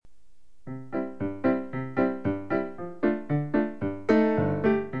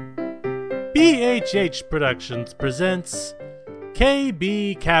PHH Productions presents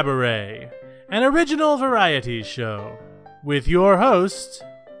KB Cabaret, an original variety show, with your host,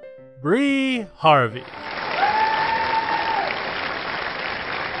 Bree Harvey.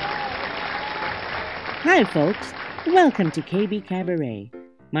 Hi, folks. Welcome to KB Cabaret.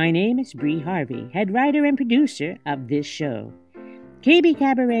 My name is Bree Harvey, head writer and producer of this show. KB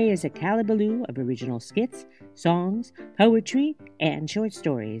Cabaret is a calabaloo of original skits, songs, poetry, and short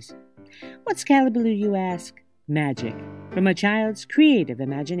stories. What's calabaloo, you ask? Magic, from a child's creative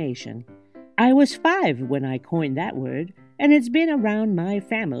imagination. I was 5 when I coined that word, and it's been around my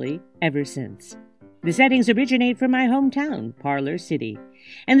family ever since. The settings originate from my hometown, Parlor City,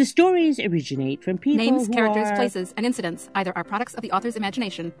 and the stories originate from people Names, who characters, are... places, and incidents either are products of the author's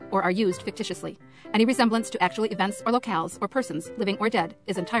imagination or are used fictitiously. Any resemblance to actual events or locales or persons, living or dead,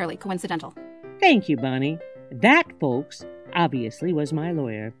 is entirely coincidental. Thank you, Bonnie. That, folks, obviously was my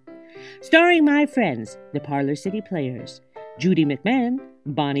lawyer. Starring my friends, the Parlor City Players, Judy McMahon,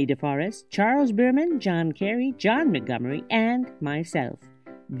 Bonnie DeForest, Charles Berman, John Carey, John Montgomery, and myself,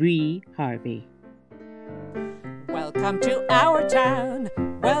 Bree Harvey. Welcome to our town,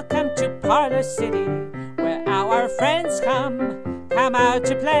 welcome to Parlor City, where our friends come out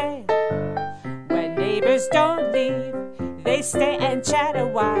to play. When neighbors don't leave, they stay and chat a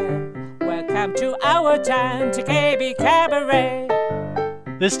while. Welcome to our town, to KB Cabaret.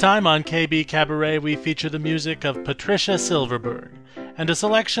 This time on KB Cabaret, we feature the music of Patricia Silverberg and a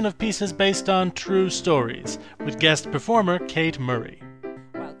selection of pieces based on true stories, with guest performer Kate Murray.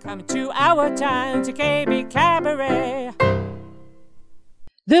 Welcome to our town, to KB Cabaret.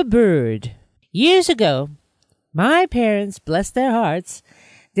 The Bird. Years ago, my parents, bless their hearts,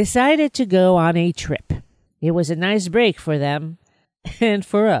 decided to go on a trip. It was a nice break for them and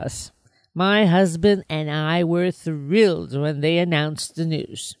for us. My husband and I were thrilled when they announced the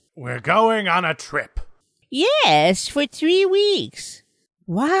news. We're going on a trip. Yes, for 3 weeks.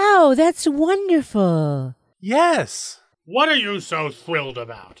 Wow, that's wonderful. Yes. What are you so thrilled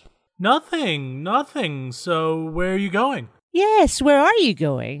about? Nothing. So where are you going? Yes, where are you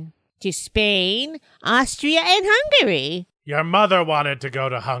going? To Spain, Austria, and Hungary. Your mother wanted to go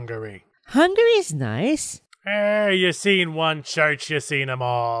to Hungary. Hungary's nice. You seen one church, you seen 'em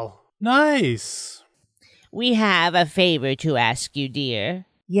all. Nice. We have a favor to ask you, dear.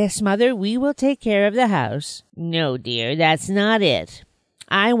 Yes, Mother, we will take care of the house. No, dear, that's not it.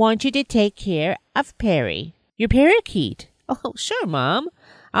 I want you to take care of Perry, your parakeet. Oh, sure, Mom.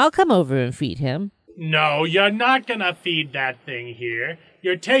 I'll come over and feed him. No, you're not gonna feed that thing here.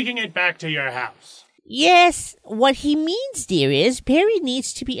 You're taking it back to your house. Yes, what he means, dear, is Perry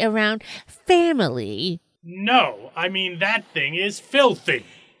needs to be around family. No, I mean that thing is filthy.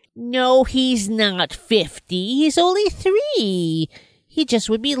 No, he's not 50. He's only 3. He just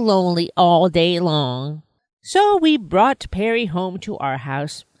would be lonely all day long. So we brought Perry home to our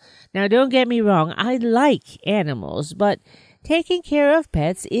house. Now, don't get me wrong. I like animals, but taking care of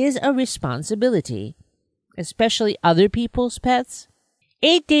pets is a responsibility, especially other people's pets.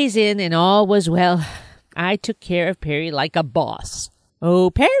 8 days in and all was well. I took care of Perry like a boss.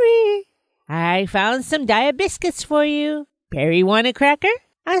 Oh, Perry, I found some Dia biscuits for you. Perry want a cracker?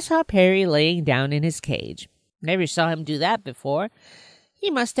 I saw Perry laying down in his cage. Never saw him do that before. He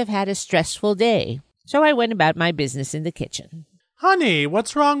must have had a stressful day. So I went about my business in the kitchen. Honey,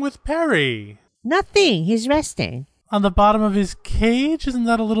 what's wrong with Perry? Nothing. He's resting. On the bottom of his cage? Isn't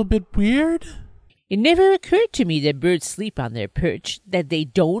that a little bit weird? It never occurred to me that birds sleep on their perch, that they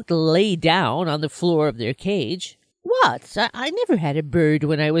don't lay down on the floor of their cage. What? I never had a bird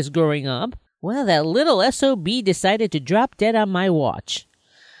when I was growing up. Well, that little SOB decided to drop dead on my watch.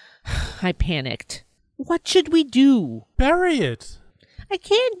 I panicked. What should we do? Bury it. I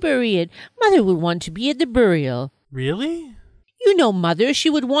can't bury it. Mother would want to be at the burial. Really? You know Mother,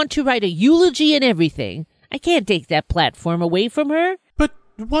 she would want to write a eulogy and everything. I can't take that platform away from her. But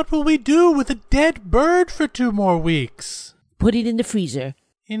what will we do with a dead bird for 2 more weeks? Put it in the freezer.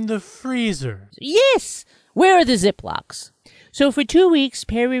 In the freezer? Yes! Where are the Ziplocs? So for 2 weeks,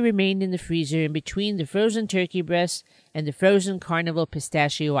 Perry remained in the freezer in between the frozen turkey breasts and the frozen carnival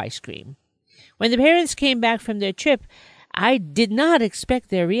pistachio ice cream. When the parents came back from their trip, I did not expect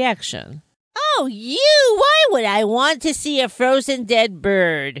their reaction. Oh, why would I want to see a frozen dead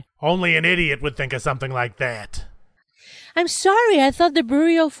bird? Only an idiot would think of something like that. I'm sorry, I thought the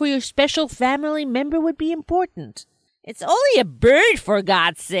burial for your special family member would be important. It's only a bird, for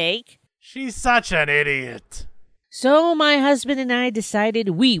God's sake. She's such an idiot. So my husband and I decided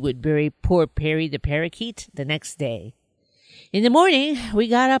we would bury poor Perry the parakeet the next day. In the morning, we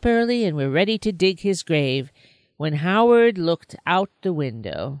got up early and were ready to dig his grave when Howard looked out the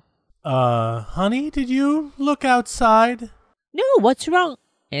window. Honey, did you look outside? No, what's wrong?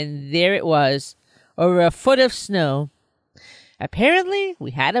 And there it was, over a foot of snow. Apparently,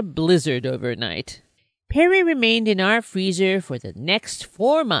 we had a blizzard overnight. Perry remained in our freezer for the next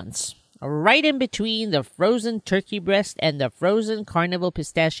 4 months, right in between the frozen turkey breast and the frozen carnival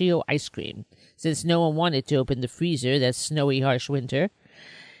pistachio ice cream, since no one wanted to open the freezer that snowy, harsh winter.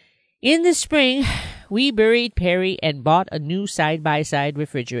 In the spring, we buried Perry and bought a new side-by-side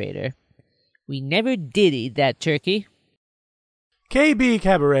refrigerator. We never did eat that turkey.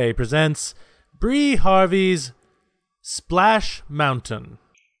 KBKabaret presents Bree Harvey's Splash Mountain.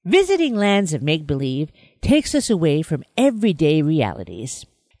 Visiting lands of make-believe takes us away from everyday realities.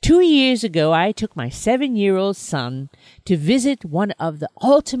 2 years ago, I took my 7-year-old son to visit one of the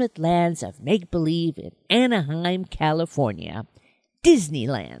ultimate lands of make-believe in Anaheim, California,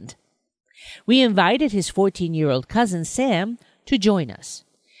 Disneyland. We invited his 14-year-old cousin Sam to join us.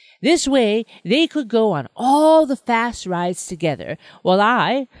 This way, they could go on all the fast rides together, while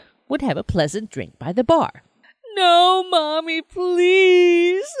I would have a pleasant drink by the bar. "No, Mommy,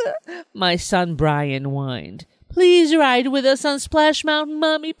 please," my son Brian whined. "Please ride with us on Splash Mountain,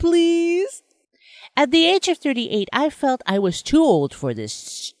 Mommy, please." At the age of 38, I felt I was too old for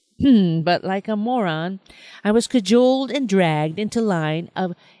this, but like a moron, I was cajoled and dragged into line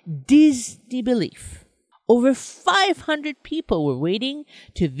of Disney belief. Over 500 people were waiting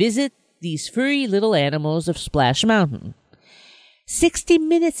to visit these furry little animals of Splash Mountain. 60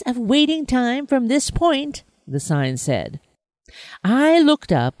 minutes of waiting time from this point, the sign said. I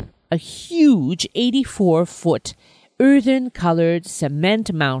looked up a huge 84-foot earthen-colored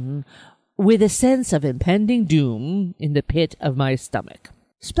cement mountain with a sense of impending doom in the pit of my stomach.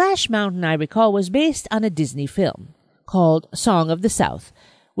 Splash Mountain, I recall, was based on a Disney film called Song of the South,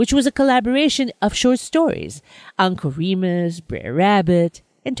 which was a collaboration of short stories, Uncle Remus, Brer Rabbit,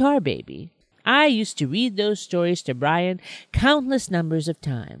 and Tar Baby. I used to read those stories to Brian countless numbers of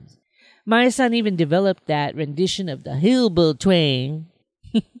times. My son even developed that rendition of the Hillbilly twang.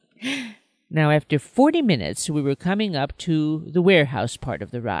 Now, after 40 minutes, we were coming up to the warehouse part of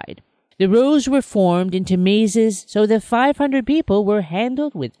the ride. The rows were formed into mazes so that 500 people were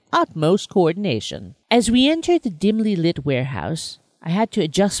handled with utmost coordination. As we entered the dimly lit warehouse, I had to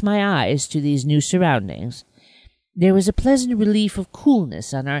adjust my eyes to these new surroundings. There was a pleasant relief of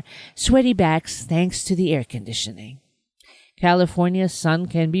coolness on our sweaty backs thanks to the air conditioning. California's sun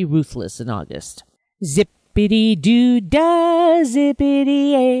can be ruthless in August. Zippity-doo-dah,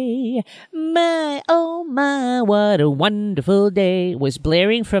 zippity-ay, my, oh my, what a wonderful day, was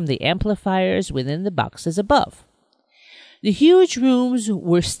blaring from the amplifiers within the boxes above. The huge rooms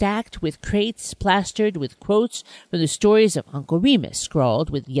were stacked with crates plastered with quotes from the stories of Uncle Remus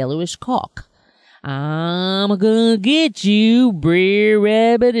scrawled with yellowish chalk. "I'm gonna get you, Brer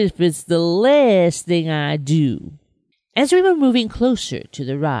Rabbit, if it's the last thing I do." As we were moving closer to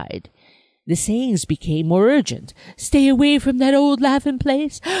the ride, the sayings became more urgent. "Stay away from that old laughing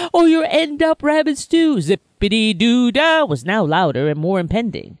place, or you'll end up rabbit stew." Zippity-doo-dah was now louder and more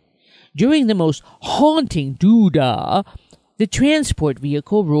impending. During the most haunting doo-dah, the transport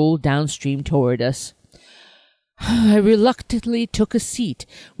vehicle rolled downstream toward us. I reluctantly took a seat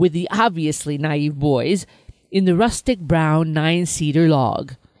with the obviously naive boys in the rustic brown 9-seater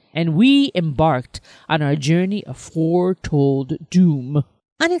log, and we embarked on our journey of foretold doom.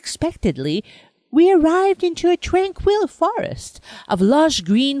 Unexpectedly, we arrived into a tranquil forest of lush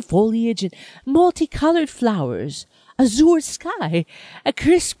green foliage and multicolored flowers, azure sky, a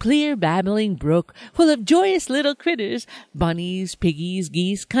crisp, clear, babbling brook full of joyous little critters, bunnies, piggies,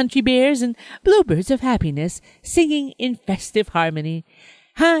 geese, country bears, and bluebirds of happiness, singing in festive harmony.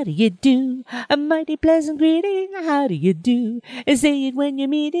 "How do you do? A mighty pleasant greeting. How do you do? Say it when you're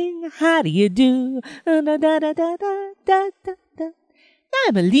meeting. How do you do? Da da da da da da da da."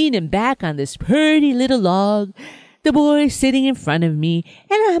 I'm leaning back on this pretty little log, the boy sitting in front of me,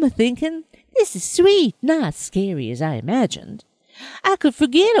 and I'm thinking, this is sweet, not scary as I imagined. I could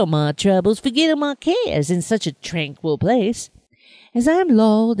forget all my troubles, forget all my cares in such a tranquil place. As I'm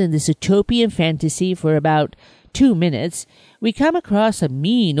lulled in this utopian fantasy for about 2 minutes, we come across a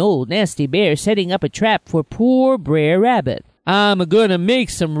mean old nasty bear setting up a trap for poor Brer Rabbit. "I'm gonna make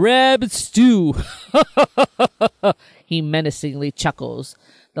some rabbit stew," he menacingly chuckles.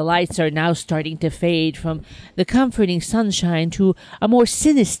 The lights are now starting to fade from the comforting sunshine to a more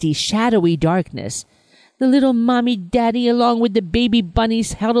sinister, shadowy darkness. The little mommy-daddy, along with the baby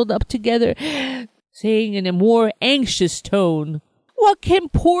bunnies huddled up together, saying in a more anxious tone, What can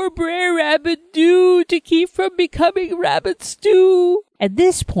poor Brer Rabbit do to keep from becoming rabbit stew? At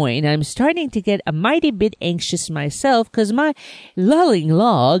this point, I'm starting to get a mighty bit anxious myself because my lulling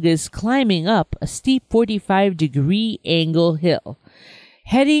log is climbing up a steep 45-degree angle hill,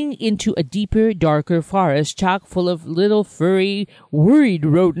 heading into a deeper, darker forest chock full of little furry, worried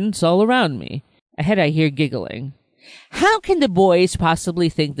rodents all around me. Ahead I hear giggling. How can the boys possibly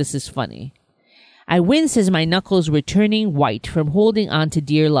think this is funny? I wince as my knuckles were turning white from holding on to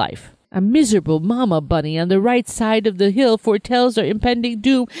dear life. A miserable mama bunny on the right side of the hill foretells our impending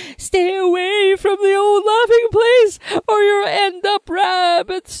doom. Stay away from the old laughing place, or you'll end up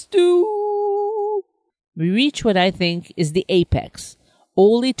rabbit stew. We reach what I think is the apex,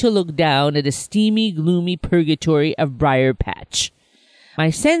 only to look down at a steamy, gloomy purgatory of briar patch. My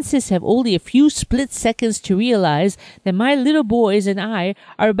senses have only a few split seconds to realize that my little boys and I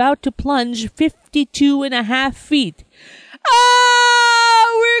are about to plunge 52.5 feet. Ah!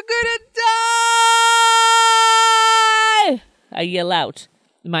 We're gonna die! I yell out,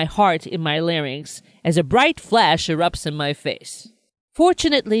 my heart in my larynx, as a bright flash erupts in my face.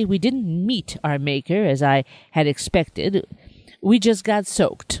 Fortunately, we didn't meet our maker as I had expected. We just got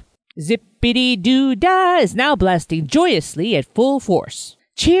soaked. Zippity-doo-dah is now blasting joyously at full force.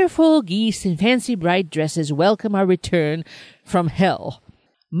 Cheerful geese in fancy bright dresses welcome our return from hell.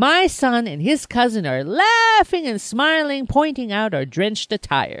 My son and his cousin are laughing and smiling, pointing out our drenched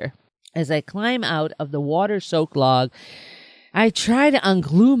attire. As I climb out of the water-soaked log, I try to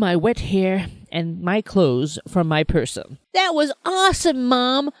unglue my wet hair and my clothes from my person. That was awesome,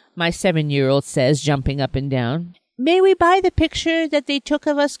 Mom, my 7-year-old says, jumping up and down. May we buy the picture that they took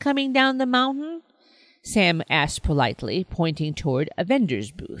of us coming down the mountain? Sam asked politely, pointing toward a vendor's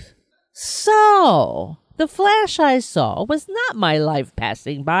booth. So, the flash I saw was not my life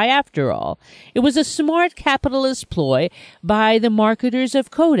passing by after all. It was a smart capitalist ploy by the marketers of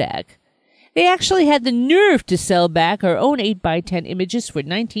Kodak. They actually had the nerve to sell back our own 8x10 images for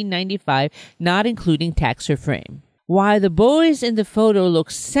 $19.95, not including tax or frame. While the boys in the photo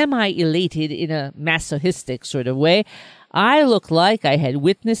looked semi-elated in a masochistic sort of way, I looked like I had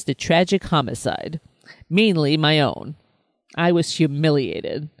witnessed a tragic homicide, mainly my own. I was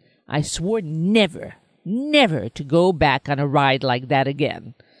humiliated. I swore never to go back on a ride like that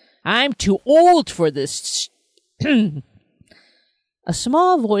again. I'm too old for this. A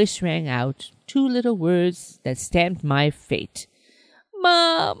small voice rang out, 2 little words that stamped my fate.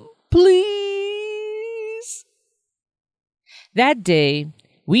 Mom, please. That day,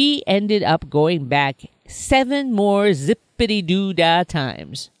 we ended up going back 7 more zippity-doo-dah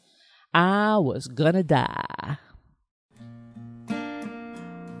times. I was gonna die.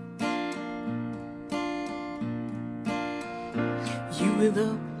 You were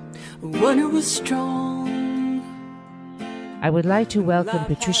the one who was strong. I would like to welcome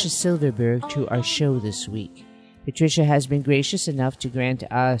Patricia Silverberg to our show this week. Patricia has been gracious enough to grant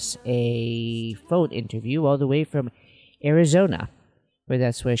us a phone interview all the way from Arizona, where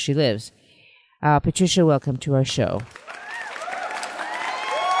that's where she lives. Patricia, welcome to our show.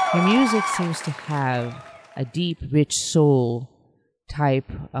 Her music seems to have a deep, rich soul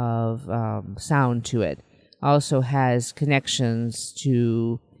type of sound to it. Also has connections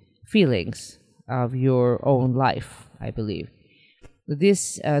to feelings of your own life, I believe. The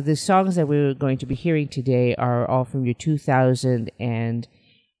songs that we're going to be hearing today are all from your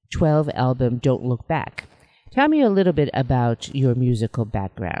 2012 album, Don't Look Back. Tell me a little bit about your musical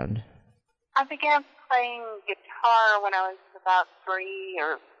background. I began playing guitar when I was about 3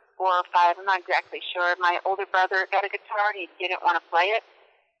 or 4 or 5. I'm not exactly sure. My older brother got a guitar and he didn't want to play it.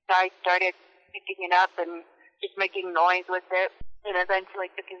 So I started picking it up and just making noise with it. And eventually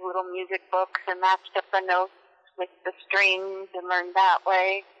took his little music books and matched up the notes with the strings and learned that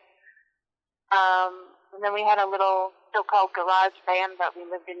way. And then we had a little so-called garage band, but we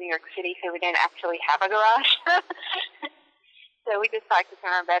lived in New York City, so we didn't actually have a garage. So we just practiced in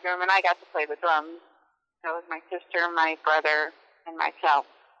our bedroom, and I got to play the drums. So it was my sister, my brother, and myself.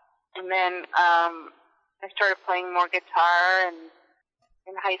 And then I started playing more guitar, and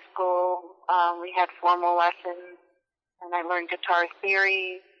in high school we had formal lessons, and I learned guitar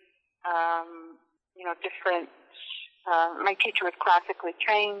theory, different. My teacher was classically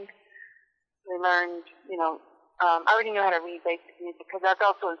trained. We learned, I already knew how to read basic music because I was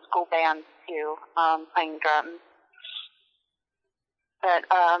also in school bands too, playing drums. But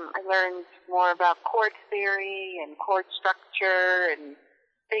I learned more about chord theory and chord structure and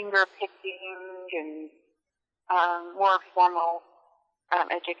finger picking and more formal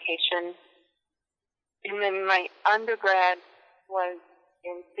education. And then my undergrad was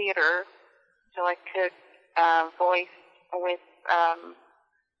in theater, so I took voice with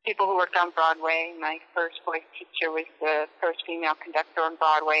people who worked on Broadway. My first voice teacher was the first female conductor on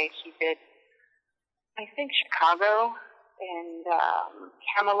Broadway. She did, I think, Chicago and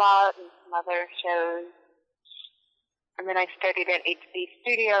Camelot and some other shows. And then I studied at HB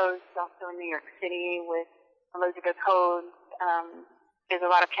Studios, also in New York City, with Elizabeth Hodes. There's a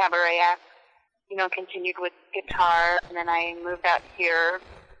lot of cabaret acts. Continued with guitar, and then I moved out here.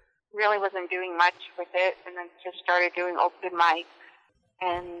 Really wasn't doing much with it, and then just started doing open mics.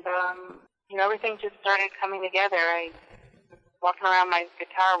 And, everything just started coming together. I was walking around my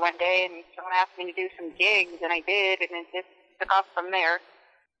guitar one day, and someone asked me to do some gigs, and I did, and it just took off from there.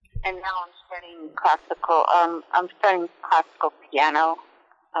 And now I'm studying classical. I'm studying classical piano,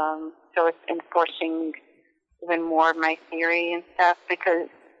 so it's enforcing even more of my theory and stuff, because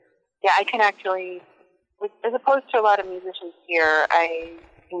I can actually, as opposed to a lot of musicians here, I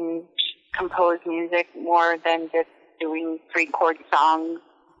can compose music more than just doing 3-chord songs.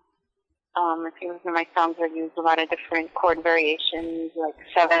 If you listen to my songs, I use a lot of different chord variations, like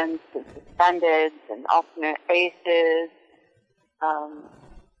sevenths and suspendeds and alternate basses.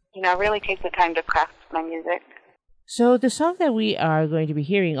 Really take the time to craft my music. So the song that we are going to be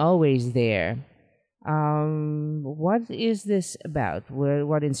hearing, Always There, what is this about?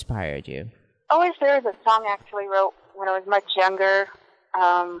 What inspired you? Always There is a song I actually wrote when I was much younger.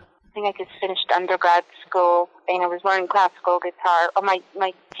 I think I just finished undergrad school, and I was learning classical guitar.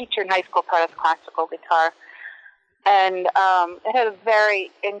 My teacher in high school taught us classical guitar. And it had a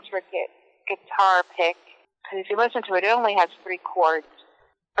very intricate guitar pick. Because if you listen to it, it only has 3 chords.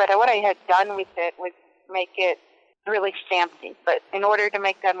 But what I had done with it was make it really fancy. But in order to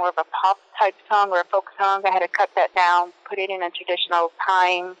make that more of a pop-type song or a folk song, I had to cut that down, put it in a traditional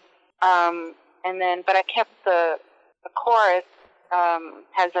time. But I kept the chorus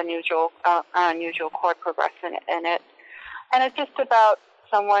has unusual chord progression in it. And it's just about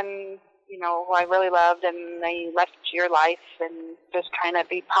someone, who I really loved, and they left your life, and just trying to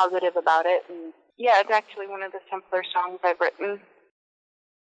be positive about it. And it's actually one of the simpler songs I've written.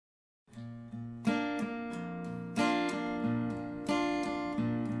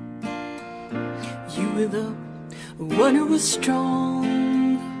 You were the one who was strong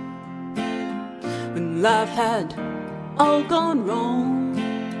when life had all gone wrong.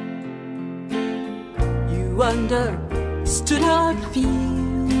 You understood how I feel.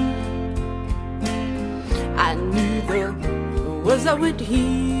 I knew the words I would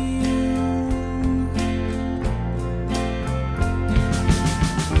heal.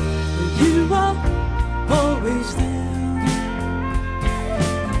 You were always there.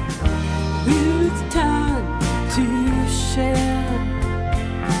 With time to share,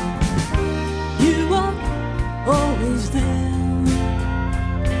 you are always there.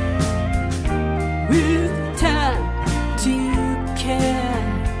 With time to care,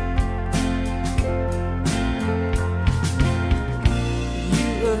 you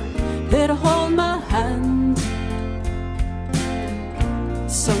were there to hold my hand.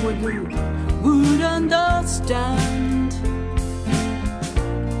 Someone who would understand.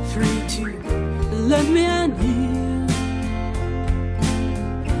 Free to let me in here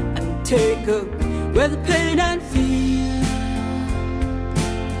and take away the pain and fear.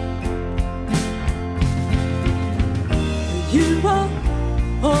 You are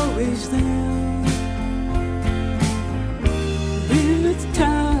always there. With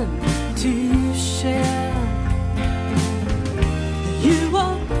time to share, you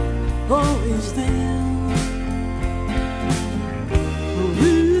are always there.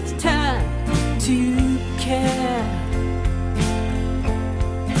 With time to care.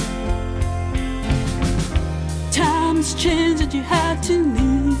 Times changed and you had to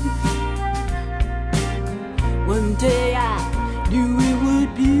leave. One day I knew it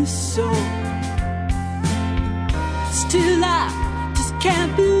would be so. Still I just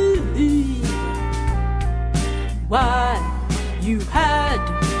can't believe why you had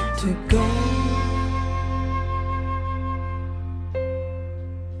to go.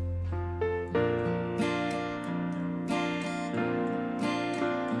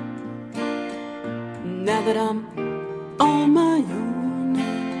 Now that I'm on my own,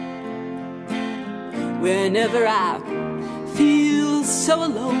 whenever I feel so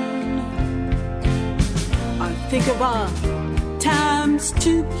alone, I think of our times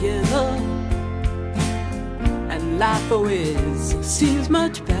together, and life always seems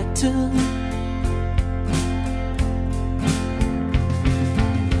much better.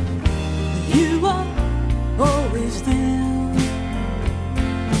 You are always there.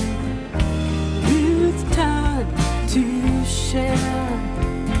 Time to share,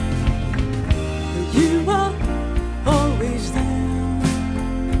 you are always there.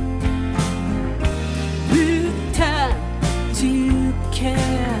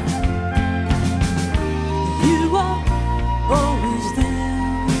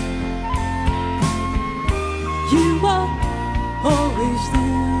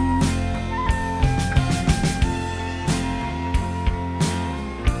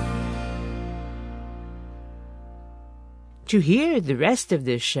 To hear the rest of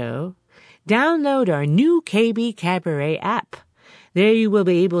this show, download our new KB Cabaret app. There you will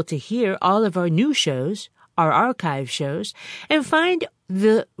be able to hear all of our new shows, our archive shows, and find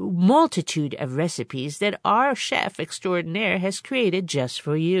the multitude of recipes that our chef extraordinaire has created just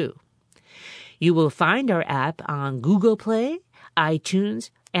for you. You will find our app on Google Play, iTunes,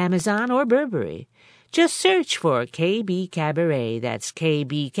 Amazon, or Burberry. Just search for KB Cabaret. That's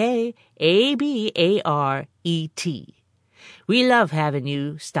KBKabaret. We love having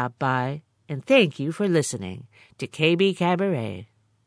you stop by, and thank you for listening to KB Cabaret.